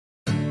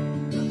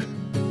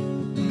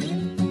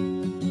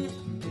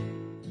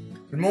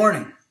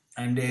morning.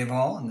 I'm Dave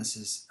Hall, and this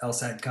is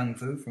LSAT Kung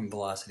Fu from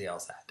Velocity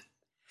LSAT.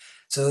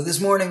 So this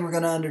morning we're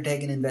going to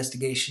undertake an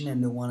investigation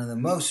into one of the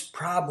most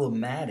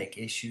problematic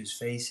issues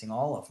facing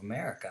all of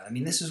America. I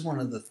mean, this is one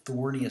of the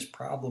thorniest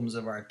problems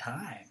of our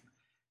time.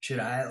 Should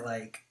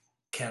I,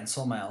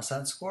 cancel my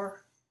LSAT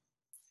score?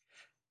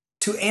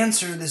 To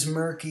answer this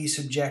murky,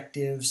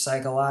 subjective,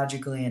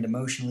 psychologically and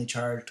emotionally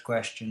charged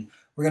question,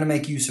 we're going to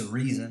make use of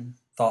reason,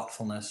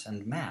 thoughtfulness,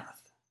 and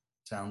math.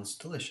 Sounds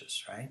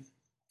delicious, right?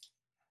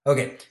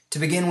 Okay, to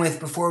begin with,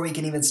 before we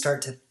can even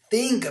start to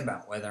think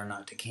about whether or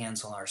not to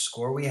cancel our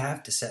score, we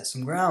have to set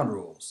some ground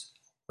rules.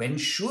 When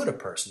should a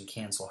person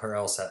cancel her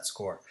LSAT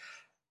score?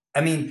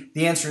 I mean,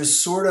 the answer is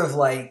sort of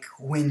like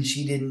when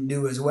she didn't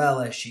do as well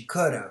as she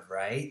could have,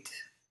 right?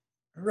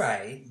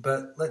 Right,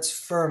 but let's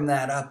firm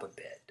that up a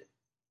bit.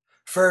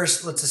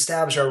 First, let's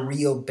establish our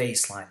real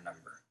baseline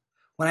number.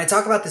 When I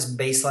talk about this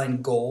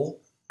baseline goal,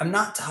 I'm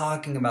not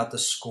talking about the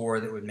score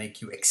that would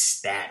make you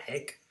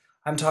ecstatic.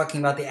 I'm talking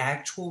about the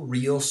actual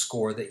real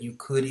score that you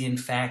could in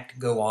fact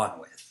go on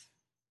with.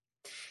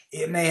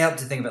 It may help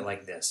to think of it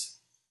like this.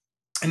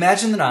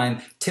 Imagine that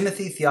I'm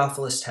Timothy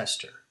Theophilus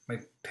Tester. My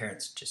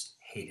parents just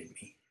hated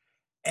me.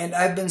 And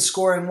I've been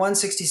scoring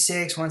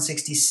 166,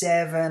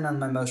 167 on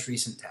my most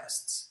recent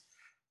tests.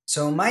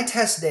 So my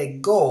test day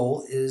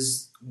goal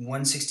is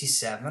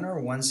 167 or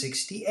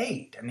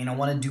 168. I mean, I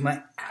want to do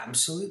my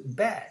absolute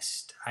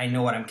best. I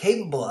know what I'm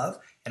capable of,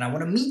 and I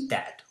want to meet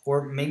that,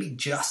 or maybe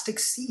just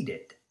exceed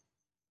it.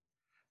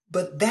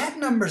 But that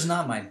number's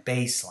not my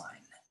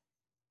baseline.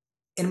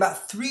 In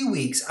about 3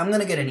 weeks, I'm going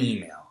to get an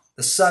email,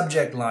 the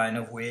subject line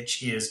of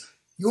which is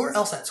your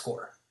LSAT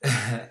score.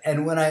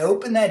 And when I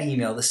open that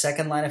email, the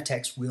second line of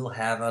text will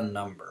have a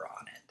number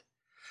on it.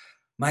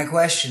 My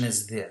question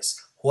is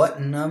this: what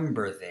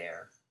number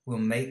there will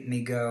make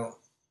me go,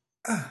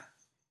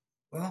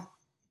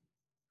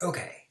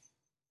 okay.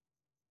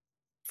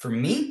 For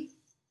me,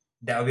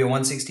 that would be a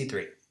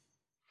 163.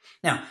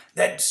 Now,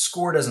 that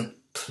score doesn't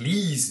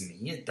please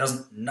me. It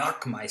doesn't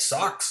knock my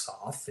socks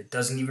off. It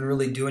doesn't even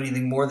really do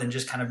anything more than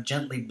just kind of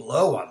gently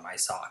blow on my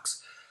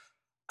socks.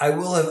 I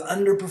will have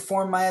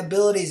underperformed my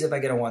abilities if I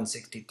get a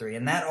 163,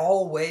 and that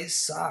always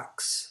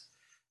sucks.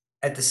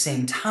 At the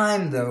same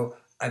time, though,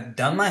 I've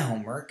done my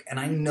homework, and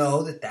I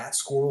know that that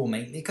score will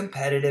make me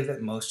competitive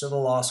at most of the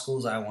law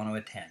schools I want to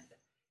attend.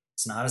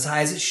 It's not as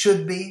high as it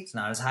should be. It's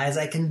not as high as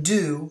I can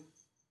do,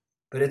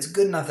 but it's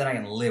good enough that I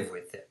can live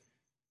with it.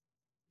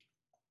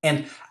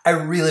 And I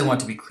really want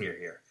to be clear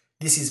here.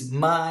 This is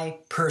my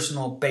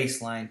personal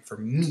baseline for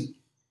me,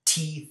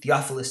 T.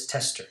 Theophilus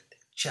Tester, that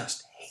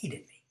just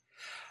hated me.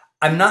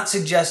 I'm not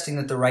suggesting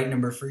that the right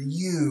number for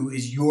you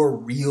is your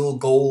real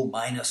goal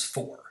minus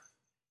 4.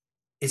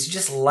 It's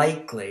just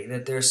likely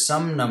that there's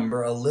some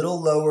number a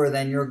little lower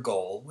than your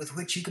goal with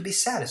which you could be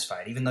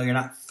satisfied, even though you're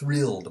not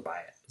thrilled by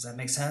it. Does that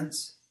make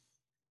sense?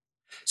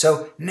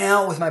 So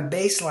now with my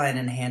baseline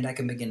in hand, I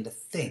can begin to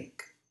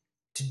think.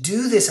 To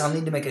do this, I'll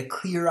need to make a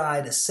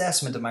clear-eyed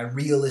assessment of my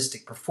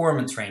realistic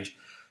performance range.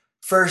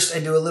 First, I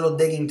do a little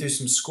digging through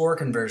some score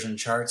conversion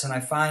charts, and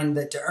I find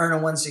that to earn a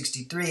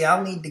 163,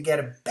 I'll need to get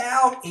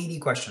about 80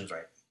 questions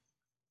right.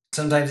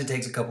 Sometimes it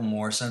takes a couple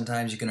more,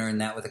 sometimes you can earn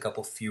that with a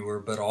couple fewer,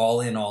 but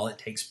all in all, it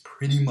takes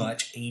pretty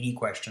much 80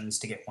 questions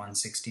to get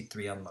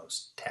 163 on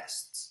most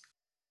tests.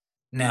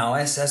 Now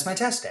I assess my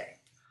test day.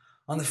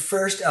 On the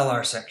first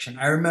LR section,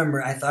 I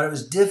remember I thought it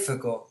was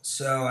difficult,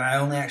 so I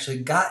only actually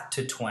got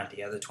to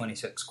 20 of the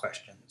 26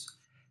 questions.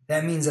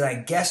 That means that I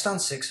guessed on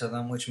 6 of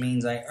them, which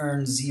means I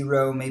earned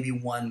 0, maybe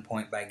 1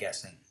 point by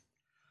guessing.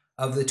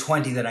 Of the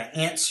 20 that I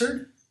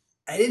answered,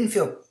 I didn't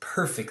feel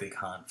perfectly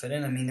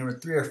confident. I mean, there were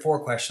 3 or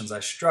 4 questions I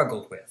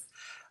struggled with.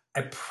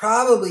 I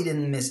probably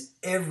didn't miss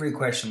every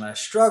question that I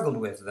struggled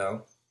with,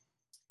 though.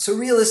 So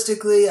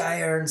realistically,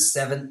 I earned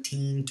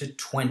 17 to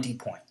 20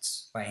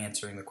 points by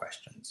answering the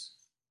questions.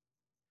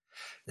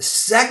 The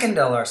second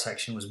LR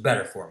section was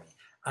better for me.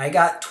 I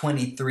got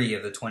 23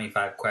 of the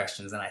 25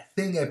 questions, and I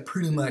think I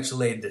pretty much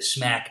laid the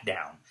smack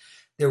down.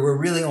 There were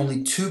really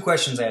only 2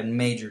 questions I had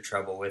major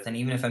trouble with, and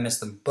even if I missed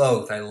them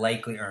both, I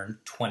likely earned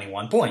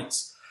 21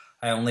 points.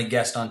 I only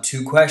guessed on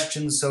 2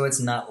 questions, so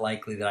it's not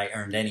likely that I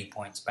earned any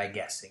points by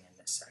guessing in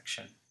this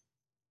section.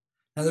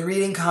 Now, the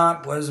reading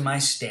comp was my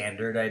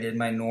standard. I did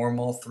my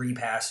normal 3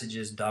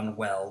 passages done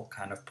well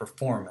kind of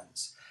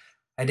performance.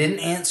 I didn't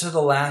answer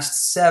the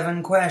last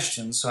 7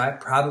 questions, so I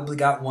probably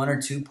got 1 or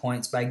 2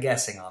 points by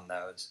guessing on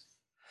those.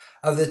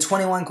 Of the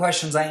 21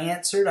 questions I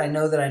answered, I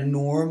know that I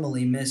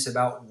normally miss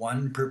about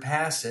 1 per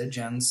passage,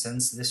 and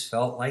since this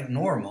felt like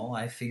normal,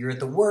 I figure at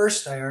the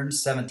worst I earned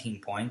 17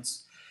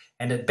 points,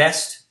 and at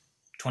best,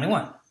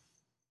 21.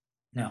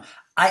 Now,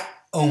 I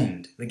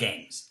owned the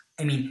games.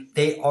 I mean,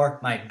 they are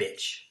my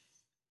bitch.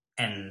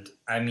 And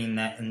I mean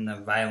that in the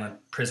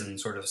violent prison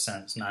sort of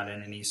sense, not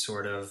in any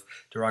sort of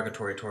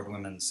derogatory toward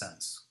women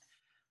sense.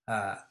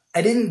 I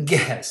didn't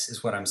guess,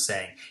 is what I'm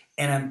saying,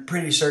 and I'm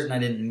pretty certain I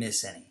didn't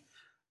miss any.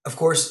 Of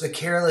course, the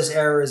careless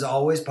error is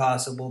always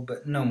possible,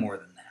 but no more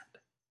than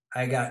that.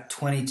 I got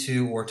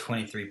 22 or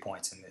 23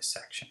 points in this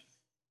section.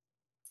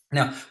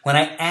 Now, when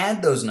I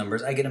add those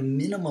numbers, I get a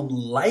minimum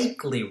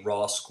likely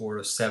raw score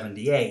of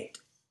 78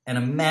 and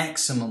a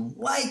maximum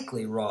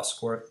likely raw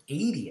score of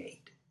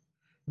 88.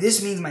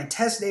 This means my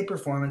test day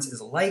performance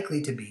is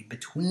likely to be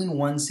between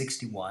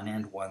 161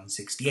 and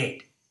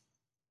 168.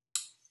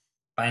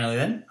 Finally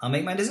then, I'll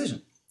make my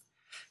decision.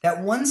 That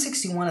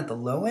 161 at the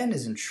low end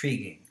is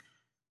intriguing.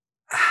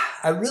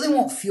 I really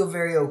won't feel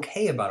very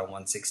okay about a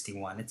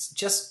 161. It's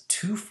just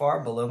too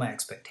far below my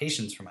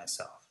expectations for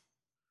myself.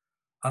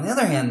 On the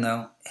other hand,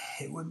 though,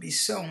 it would be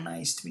so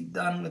nice to be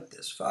done with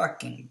this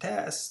fucking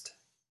test.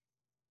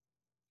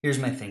 Here's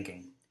my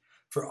thinking.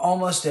 For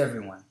almost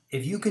everyone,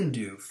 if you can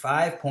do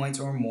 5 points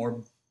or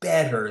more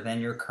better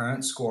than your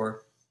current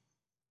score,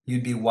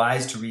 you'd be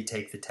wise to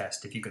retake the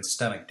test if you can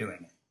stomach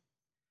doing it.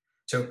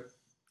 So,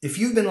 if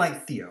you've been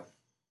like Theo,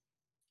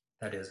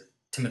 that is,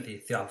 Timothy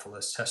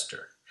Theophilus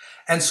Hester,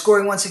 and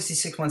scoring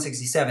 166,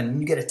 167, and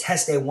you get a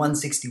test day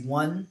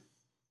 161,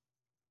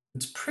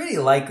 it's pretty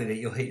likely that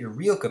you'll hit your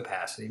real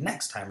capacity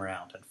next time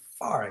around and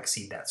far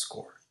exceed that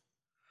score.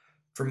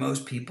 For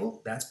most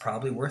people, that's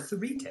probably worth the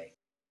retake.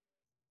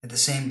 At the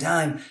same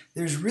time,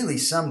 there's really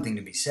something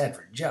to be said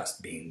for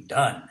just being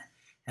done.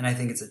 And I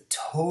think it's a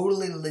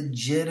totally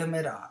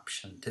legitimate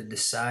option to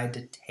decide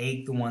to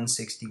take the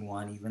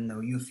 161 even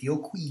though you feel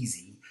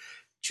queasy,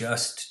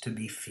 just to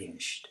be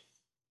finished.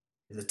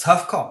 It's a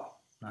tough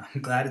call.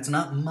 I'm glad it's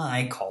not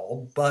my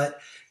call, but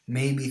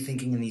maybe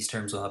thinking in these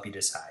terms will help you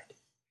decide.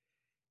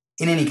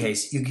 In any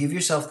case, you give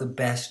yourself the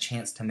best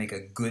chance to make a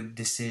good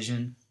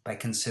decision by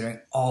considering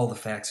all the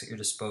facts at your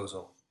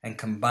disposal and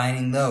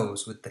combining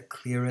those with the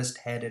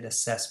clearest-headed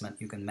assessment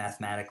you can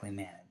mathematically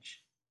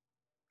manage.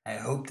 I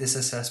hope this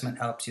assessment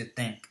helps you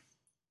think.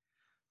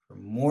 For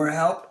more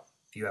help,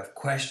 if you have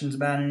questions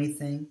about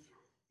anything,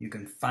 you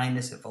can find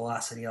us at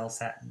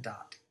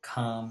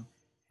velocitylsat.com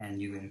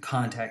and you can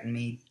contact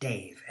me,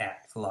 Dave,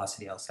 at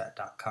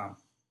velocitylsat.com.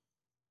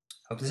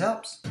 Hope this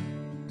helps.